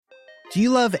Do you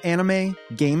love anime,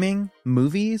 gaming,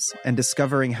 movies, and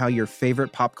discovering how your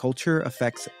favorite pop culture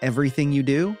affects everything you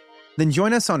do? Then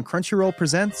join us on Crunchyroll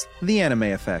Presents The Anime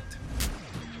Effect.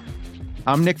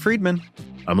 I'm Nick Friedman.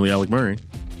 I'm Lee Alec Murray.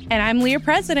 And I'm Leah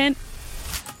President.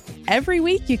 Every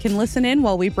week you can listen in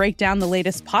while we break down the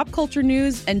latest pop culture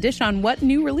news and dish on what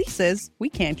new releases we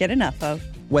can't get enough of.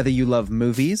 Whether you love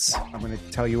movies, I'm going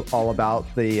to tell you all about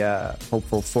the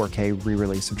hopeful 4K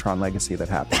re-release of Tron Legacy that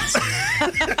happens.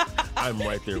 I'm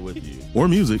right there with you. Or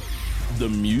music. The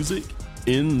music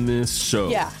in this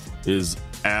show is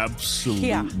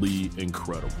absolutely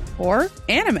incredible. Or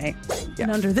anime. And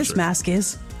under this mask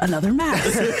is another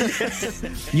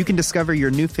mask. you can discover your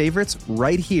new favorites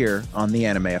right here on The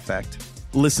Anime Effect.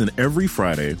 Listen every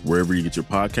Friday wherever you get your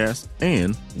podcasts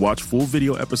and watch full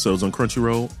video episodes on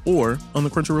Crunchyroll or on the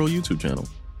Crunchyroll YouTube channel.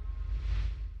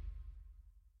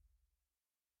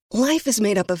 Life is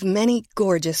made up of many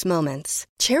gorgeous moments.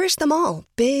 Cherish them all,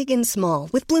 big and small,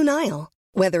 with Blue Nile.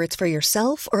 Whether it's for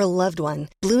yourself or a loved one,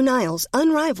 Blue Nile's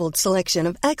unrivaled selection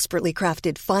of expertly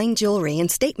crafted fine jewelry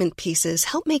and statement pieces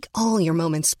help make all your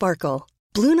moments sparkle.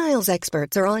 Blue Nile's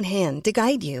experts are on hand to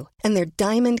guide you, and their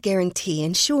diamond guarantee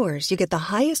ensures you get the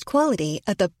highest quality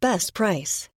at the best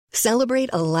price. Celebrate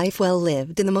a life well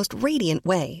lived in the most radiant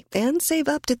way and save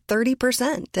up to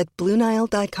 30% at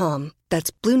BlueNile.com. That's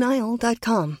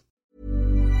BlueNile.com.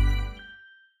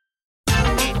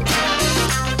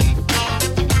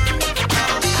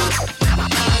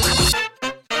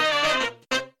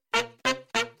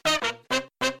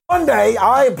 One day,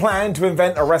 I plan to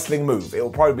invent a wrestling move. It'll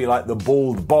probably be like the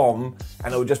bald bomb,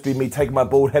 and it'll just be me taking my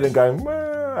bald head and going,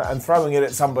 "Meh," and throwing it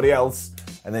at somebody else.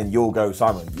 And then you'll go,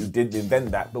 Simon, you didn't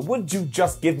invent that, but would you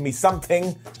just give me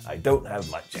something? I don't have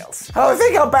much else. Oh,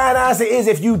 think how badass it is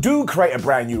if you do create a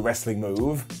brand new wrestling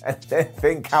move, and then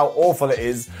think how awful it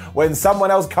is when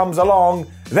someone else comes along,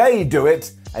 they do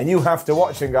it, and you have to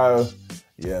watch and go,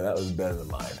 yeah, that was better than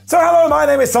mine. So hello, my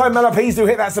name is Simon Miller. Please do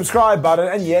hit that subscribe button.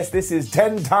 And yes, this is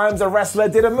 10 times a wrestler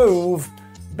did a move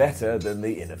better than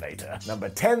the innovator. Number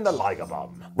 10, the Liger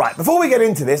Bomb. Right, before we get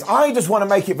into this, I just want to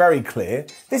make it very clear.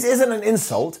 This isn't an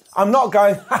insult. I'm not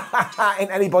going ha ha ha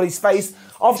in anybody's face.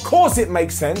 Of course it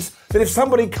makes sense that if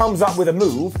somebody comes up with a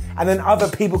move and then other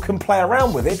people can play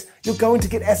around with it, you're going to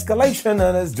get escalation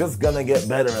and it's just going to get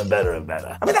better and better and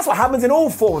better. I mean, that's what happens in all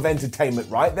form of entertainment,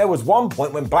 right? There was one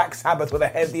point when Black Sabbath were the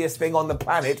heaviest thing on the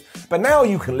planet, but now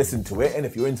you can listen to it, and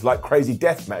if you're into like crazy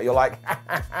death metal, you're like, ha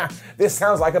ha ha, this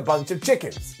sounds like a bunch of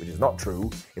chickens, which is not true.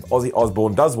 If Ozzy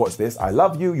Osbourne does watch this, I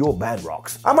love you, your band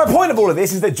rocks. And my point of all of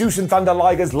this is that Juice and Thunder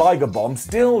Liger's Liger Bomb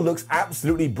still looks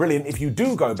absolutely brilliant if you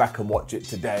do go back and watch it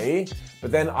today,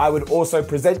 but then I would also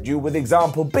present you with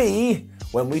example B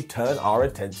when we turn our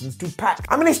attentions to Pac.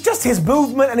 I mean, it's just his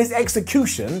movement and his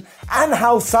execution and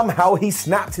how somehow he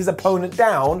snapped his opponent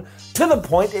down to the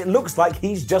point it looks like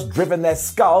he's just driven their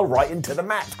skull right into the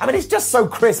mat. I mean, it's just so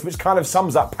crisp, which kind of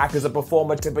sums up Pac as a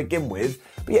performer to begin with.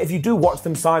 But yeah, if you do watch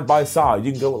them side by side,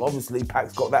 you can go, well, obviously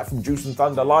Pac's got that from Juice and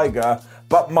Thunder Liger,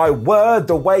 but my word,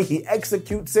 the way he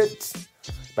executes it.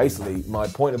 Basically, my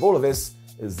point of all of this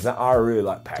is that I really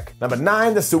like Pac. Number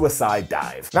 9, the Suicide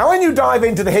Dive. Now, when you dive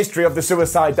into the history of the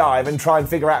Suicide Dive and try and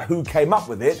figure out who came up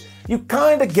with it, you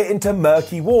kind of get into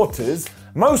murky waters,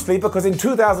 mostly because in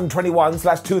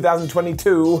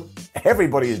 2021/2022,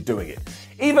 everybody is doing it.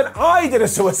 Even I did a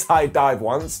suicide dive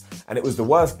once, and it was the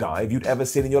worst dive you'd ever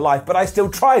seen in your life, but I still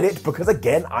tried it because,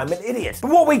 again, I'm an idiot. But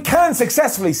what we can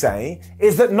successfully say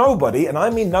is that nobody, and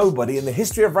I mean nobody, in the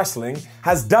history of wrestling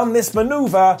has done this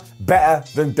maneuver better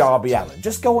than Darby Allin.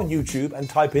 Just go on YouTube and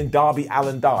type in Darby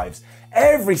Allin dives.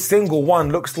 Every single one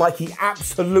looks like he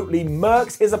absolutely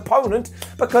murks his opponent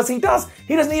because he does.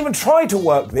 He doesn't even try to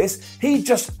work this. He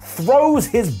just throws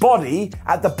his body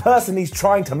at the person he's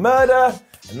trying to murder.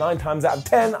 And 9 times out of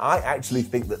 10, I actually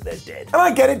think that they're dead. And I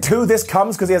get it too, this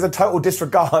comes because he has a total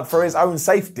disregard for his own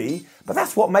safety, but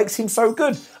that's what makes him so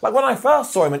good. Like when I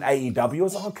first saw him in AEW, I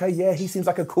was like, okay, yeah, he seems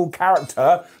like a cool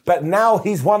character, but now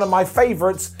he's one of my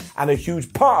favorites, and a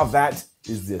huge part of that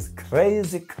is this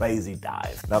crazy, crazy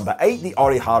dive. Number 8, the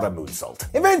Orihara Moonsault.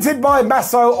 Invented by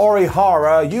Maso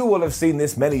Orihara, you will have seen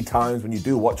this many times when you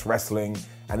do watch wrestling,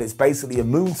 and it's basically a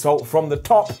moonsault from the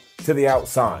top to the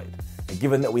outside. And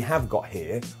given that we have got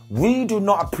here, we do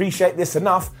not appreciate this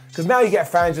enough, because now you get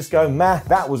fans just going, meh,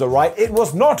 that was alright. It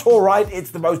was not alright,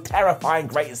 it's the most terrifying,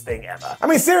 greatest thing ever. I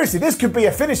mean, seriously, this could be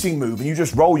a finishing move and you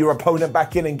just roll your opponent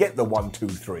back in and get the 1, 2,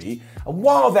 3. And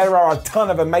while there are a ton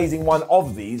of amazing one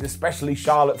of these, especially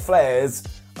Charlotte Flair's,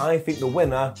 I think the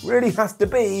winner really has to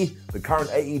be the current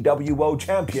AEW World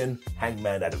Champion,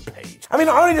 Hangman Adam Page. I mean,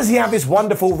 not only does he have this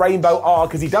wonderful rainbow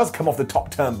arc as he does come off the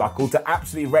top turnbuckle to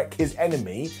absolutely wreck his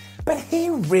enemy, but he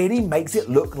really makes it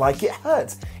look like it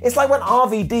hurts. It's like when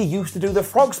RVD used to do the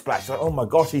frog splash. Like, oh my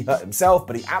gosh, he hurt himself,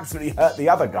 but he absolutely hurt the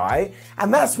other guy.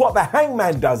 And that's what the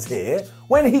Hangman does here.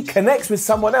 When he connects with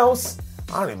someone else,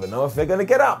 I don't even know if they're going to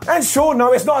get up. And sure,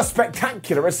 no, it's not as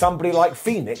spectacular as somebody like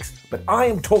Phoenix, but I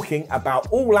am talking about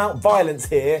all-out violence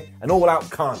here and all-out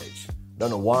carnage.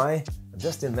 Don't know why.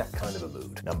 Just in that kind of a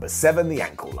mood. Number 7, the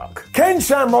ankle lock. Ken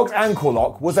Shamrock's ankle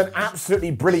lock was an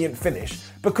absolutely brilliant finish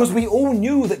because we all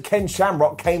knew that Ken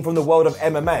Shamrock came from the world of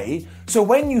MMA, so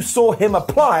when you saw him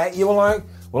apply it, you were like,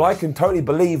 well, I can totally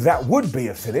believe that would be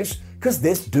a finish because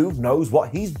this dude knows what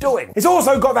he's doing. It's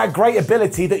also got that great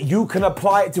ability that you can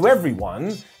apply it to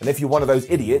everyone, and if you're one of those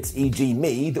idiots, e.g.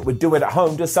 me, that would do it at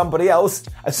home to somebody else,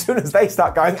 as soon as they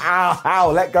start going,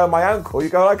 ow, let go of my ankle, you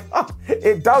go like,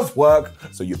 it does work,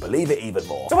 so you believe it even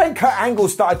more. So when Kurt Angle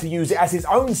started to use it as his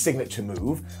own signature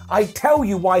move, I tell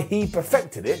you why he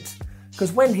perfected it,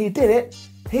 because when he did it,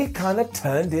 he kind of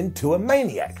turned into a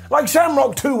maniac. Like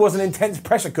Shamrock 2 was an intense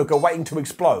pressure cooker waiting to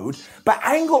explode, but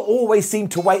Angle always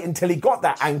seemed to wait until he got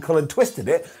that ankle and twisted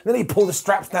it, and then he'd pull the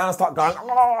straps down and start going,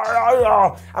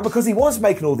 and because he was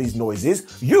making all these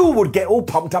noises, you would get all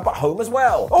pumped up at home as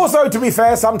well. Also, to be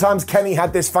fair, sometimes Kenny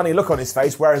had this funny look on his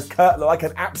face, whereas Kurt looked like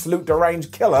an absolute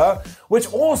deranged killer, which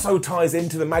also ties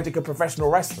into the magic of professional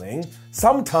wrestling.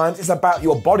 Sometimes it's about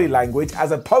your body language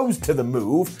as opposed to the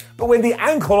move, but with the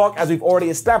ankle lock, as we've already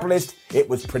established, it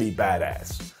was pretty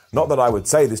badass. Not that I would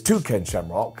say this to Ken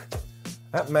Shamrock.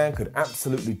 That man could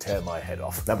absolutely tear my head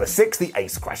off. Number 6, the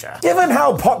Ace Crusher. Given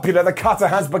how popular the cutter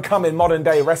has become in modern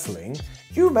day wrestling,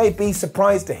 you may be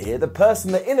surprised to hear the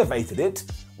person that innovated it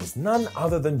was none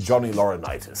other than Johnny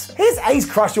Laurinaitis. His Ace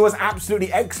Crusher was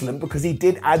absolutely excellent because he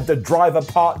did add the driver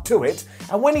part to it,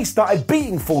 and when he started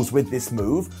beating fools with this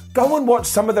move, go and watch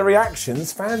some of the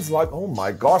reactions, fans like, oh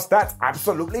my gosh, that's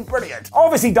absolutely brilliant.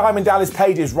 Obviously Diamond Dallas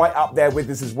Page is right up there with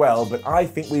this as well, but I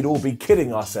think we'd all be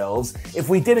kidding ourselves if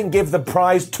we didn't give the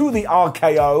prize to the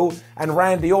RKO and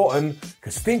Randy Orton,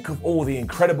 because think of all the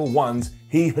incredible ones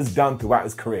he has done throughout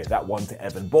his career. That one to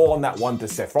Evan Bourne, that one to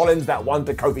Seth Rollins, that one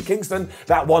to Kofi Kingston,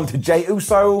 that one to Jey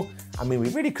Uso. I mean, we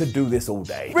really could do this all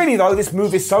day. Really though, this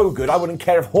move is so good, I wouldn't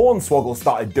care if Hornswoggle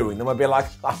started doing them. I'd be like,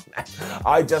 oh, man,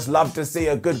 I just love to see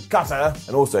a good cutter.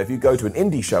 And also, if you go to an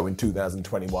indie show in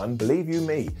 2021, believe you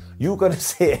me, you're gonna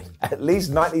see it at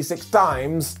least 96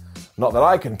 times. Not that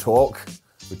I can talk.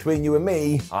 Between you and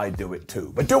me, I do it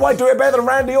too. But do I do it better than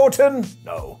Randy Orton?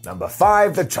 No. Number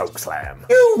 5, the chokeslam.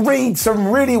 You read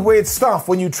some really weird stuff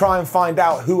when you try and find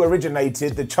out who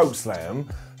originated the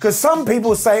chokeslam, because some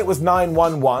people say it was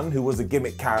 911, who was a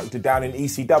gimmick character down in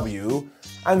ECW,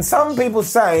 and some people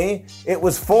say it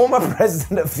was former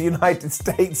President of the United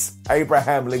States,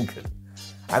 Abraham Lincoln.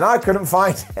 And I couldn't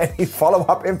find any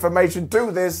follow-up information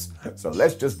to this, so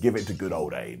let's just give it to good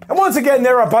old Abe. And once again,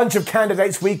 there are a bunch of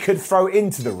candidates we could throw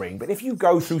into the ring, but if you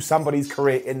go through somebody's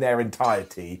career in their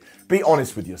entirety, be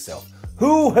honest with yourself.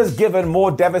 Who has given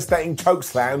more devastating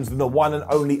chokeslams than the one and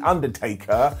only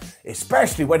Undertaker,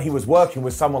 especially when he was working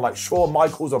with someone like Shawn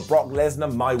Michaels or Brock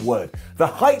Lesnar? My word. The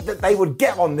height that they would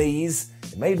get on these,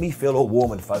 it made me feel all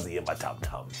warm and fuzzy in my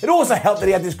tum-tum. It also helped that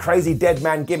he had this crazy dead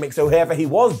man gimmick, so whoever he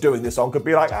was doing this on could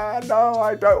be like, no,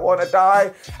 I don't want to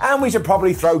die. And we should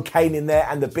probably throw Kane in there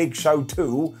and the Big Show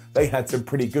too. They had some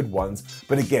pretty good ones.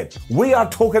 But again, we are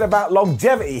talking about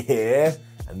longevity here,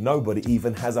 and nobody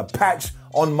even has a patch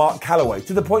on Mark Calloway,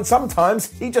 to the point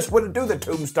sometimes he just wouldn't do the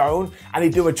tombstone and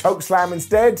he'd do a chokeslam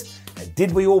instead. And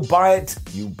did we all buy it?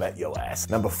 You bet your ass.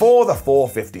 Number 4, the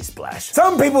 450 splash.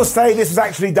 Some people say this was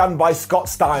actually done by Scott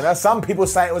Steiner. Some people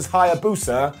say it was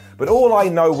Hayabusa. But all I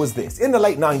know was this. In the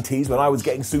late 90s, when I was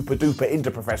getting super duper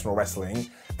into professional wrestling,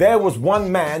 there was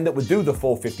one man that would do the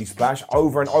 450 splash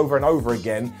over and over and over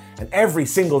again. And every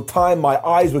single time my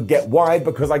eyes would get wide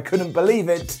because I couldn't believe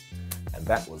it. And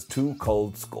that was Too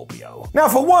Cold Scorpio. Now,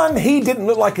 for one, he didn't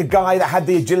look like a guy that had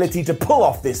the agility to pull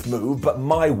off this move, but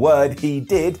my word, he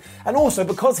did. And also,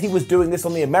 because he was doing this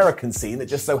on the American scene that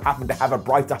just so happened to have a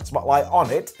brighter spotlight on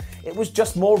it, it was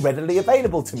just more readily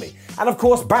available to me. And of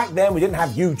course, back then, we didn't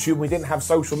have YouTube, we didn't have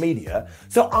social media,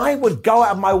 so I would go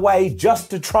out of my way just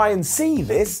to try and see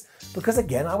this, because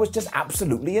again, I was just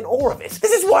absolutely in awe of it.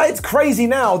 This is why it's crazy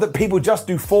now that people just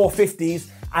do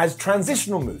 450s as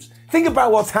transitional moves. Think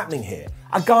about what's happening here.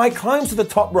 A guy climbs to the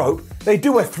top rope, they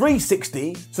do a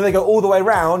 360, so they go all the way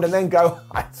around and then go,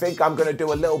 I think I'm gonna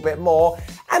do a little bit more,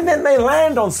 and then they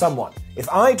land on someone. If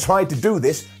I tried to do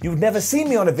this, you'd never see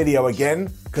me on a video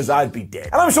again, because I'd be dead.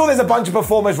 And I'm sure there's a bunch of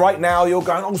performers right now, you're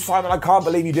going, oh Simon, I can't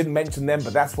believe you didn't mention them,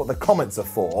 but that's what the comments are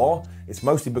for. It's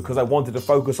mostly because I wanted to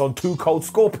focus on Too Cold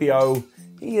Scorpio.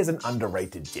 He is an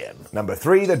underrated gem. Number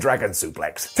 3, the Dragon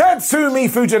Suplex. Tatsumi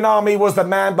Fujinami was the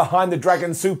man behind the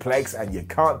Dragon Suplex, and you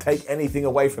can't take anything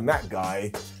away from that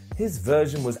guy. His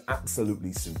version was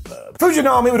absolutely superb.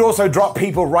 Fujinami would also drop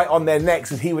people right on their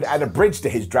necks, and he would add a bridge to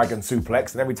his Dragon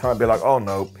Suplex, and every time I'd be like, oh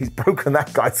no, he's broken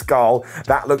that guy's skull.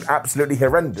 That looked absolutely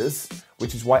horrendous.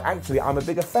 Which is why actually I'm a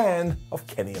bigger fan of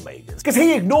Kenny Omega's. Because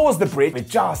he ignores the bridge with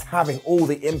just having all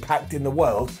the impact in the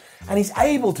world, and he's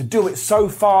able to do it so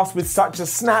fast with such a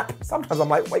snap. Sometimes I'm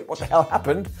like, wait, what the hell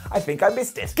happened? I think I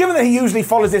missed it. Given that he usually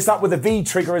follows this up with a V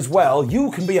trigger as well,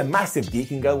 you can be a massive geek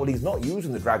and go, well, he's not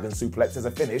using the Dragon Suplex as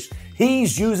a finish.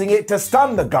 He's using it to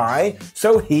stun the guy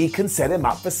so he can set him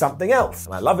up for something else.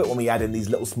 And I love it when we add in these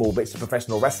little small bits of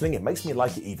professional wrestling. It makes me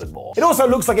like it even more. It also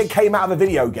looks like it came out of a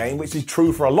video game, which is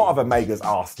true for a lot of Omega's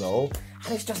arsenal.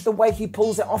 And it's just the way he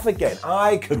pulls it off again.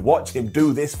 I could watch him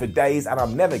do this for days and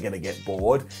I'm never going to get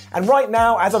bored. And right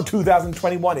now, as of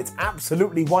 2021, it's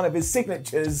absolutely one of his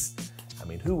signatures. I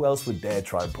mean, who else would dare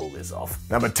try and pull this off?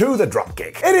 Number 2, the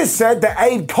dropkick. It is said that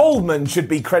Abe Coleman should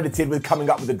be credited with coming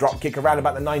up with the dropkick around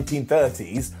about the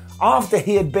 1930s, after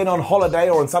he had been on holiday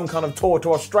or on some kind of tour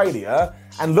to Australia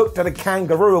and looked at a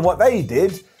kangaroo and what they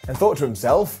did and thought to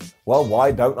himself, well,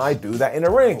 why don't I do that in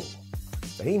a ring?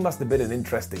 He must have been an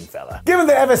interesting fella. Given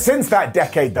that ever since that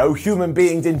decade, though, human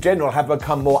beings in general have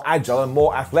become more agile and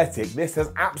more athletic, this has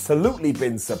absolutely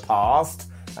been surpassed.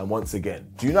 And once again,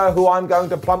 do you know who I'm going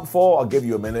to plump for? I'll give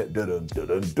you a minute.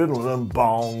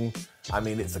 Bong. I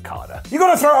mean, it's Okada. You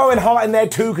gotta throw Owen Hart in there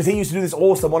too, because he used to do this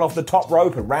awesome one off the top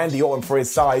rope, and Randy Orton, for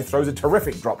his size, throws a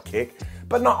terrific drop kick.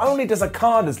 But not only does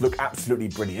Okada's look absolutely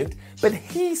brilliant, but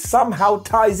he somehow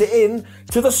ties it in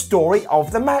to the story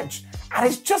of the match. And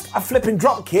it's just a flipping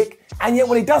drop kick, and yet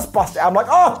when he does bust it, I'm like,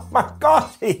 oh my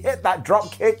gosh, he hit that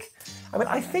drop kick. I mean,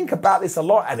 I think about this a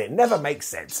lot, and it never makes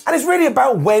sense. And it's really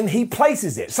about when he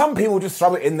places it. Some people just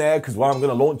throw it in there because, well, I'm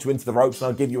going to launch you into the ropes and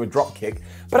I'll give you a drop kick.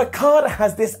 But Okada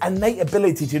has this innate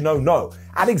ability to know, no,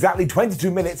 at exactly 22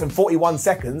 minutes and 41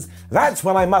 seconds, that's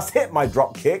when I must hit my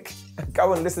drop kick. And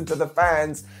go and listen to the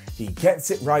fans. He gets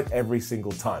it right every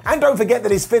single time. And don't forget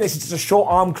that his finish is just a short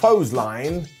arm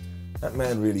clothesline. That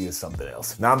man really is something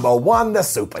else. Number 1, the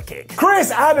super kick. Chris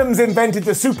Adams invented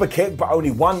the super kick, but only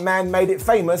one man made it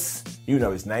famous. You know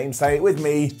his name, say it with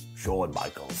me, Shawn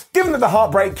Michaels. Given that the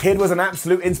Heartbreak Kid was an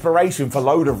absolute inspiration for a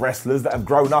load of wrestlers that have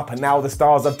grown up and now the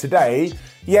stars of today,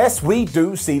 yes, we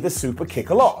do see the super kick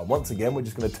a lot. And once again, we're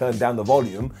just going to turn down the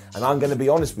volume, and I'm going to be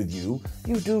honest with you,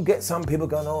 you do get some people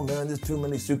going, oh man, there's too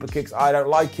many super kicks, I don't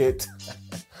like it.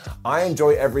 I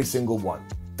enjoy every single one.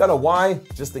 Don't know why,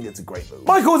 just think it's a great move.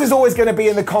 Michaels is always going to be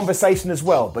in the conversation as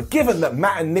well, but given that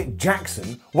Matt and Nick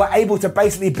Jackson were able to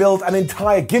basically build an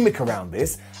entire gimmick around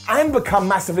this and become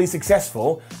massively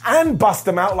successful and bust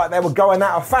them out like they were going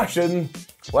out of fashion,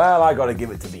 well, I gotta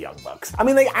give it to the Young Bucks. I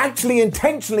mean, they actually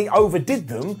intentionally overdid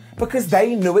them because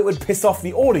they knew it would piss off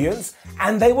the audience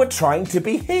and they were trying to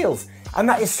be heels. And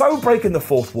that is so breaking the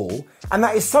fourth wall, and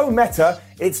that is so meta,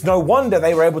 it's no wonder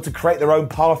they were able to create their own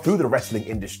path through the wrestling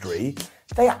industry.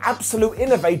 They are absolute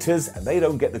innovators, and they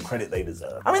don't get the credit they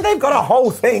deserve. I mean, they've got a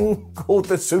whole thing called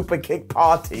the Super Kick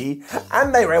Party,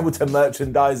 and they were able to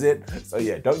merchandise it. So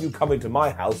yeah, don't you come into my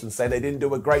house and say they didn't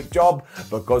do a great job,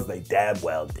 because they damn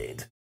well did.